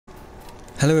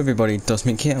Hello everybody,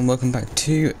 DuskMink here and welcome back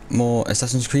to more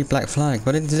Assassin's Creed Black Flag.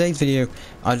 But in today's video,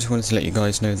 I just wanted to let you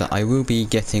guys know that I will be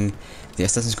getting the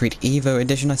Assassin's Creed Evo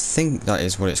edition. I think that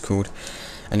is what it's called.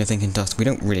 And you're thinking, Dusk, we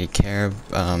don't really care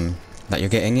that you're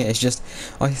getting it. It's just,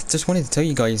 I just wanted to tell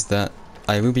you guys that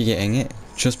I will be getting it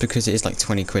just because it is like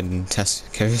 20 quid in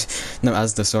Tesco's. No,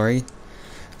 Asda, sorry.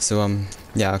 So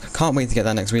yeah, I can't wait to get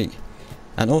that next week.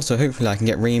 And also, hopefully I can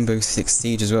get Rainbow Six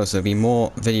Siege as well, so there'll be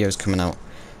more videos coming out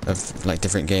of like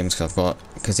different games because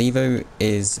Evo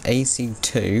is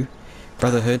AC2,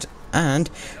 Brotherhood, and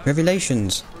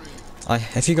Revelations.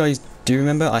 If you guys do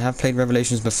remember, I have played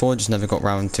Revelations before, just never got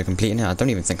round to completing it. I don't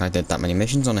even think I did that many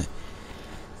missions on it.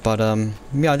 But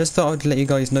yeah, I just thought I'd let you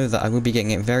guys know that I will be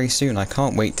getting it very soon. I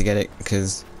can't wait to get it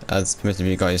because, as most of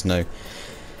you guys know,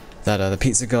 that the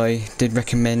pizza guy did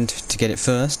recommend to get it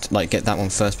first, like get that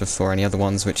one first before any other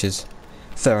ones, which is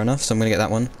fair enough. So I'm gonna get that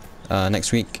one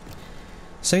next week.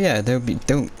 So yeah,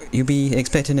 you'll be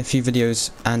expecting a few videos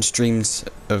and streams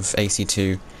of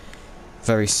AC2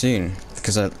 very soon,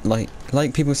 because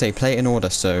like people say, play it in order,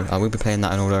 so I will be playing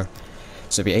that in order.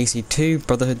 So it'll be AC2,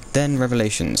 Brotherhood, then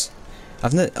Revelations.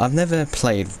 I've never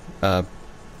played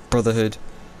Brotherhood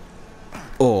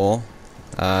or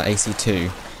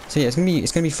AC2, so yeah,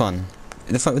 it's gonna be fun.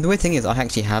 The weird thing is, I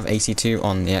actually have AC2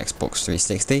 on the Xbox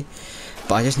 360,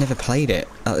 but I just never played it.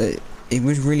 It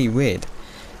was really weird.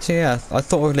 So yeah, I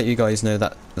thought I would let you guys know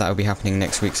that will be happening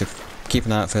next week, so keep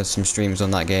an eye out for some streams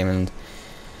on that game and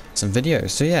some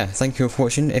videos. So yeah, thank you all for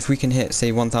watching. If we can hit,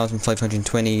 say,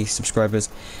 1,520 subscribers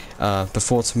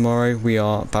before tomorrow, we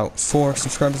are about 4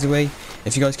 subscribers away.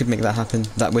 If you guys could make that happen,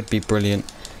 that would be brilliant.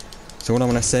 So what I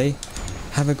want to say,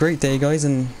 have a great day guys,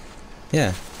 and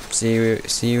yeah, see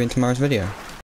you in tomorrow's video.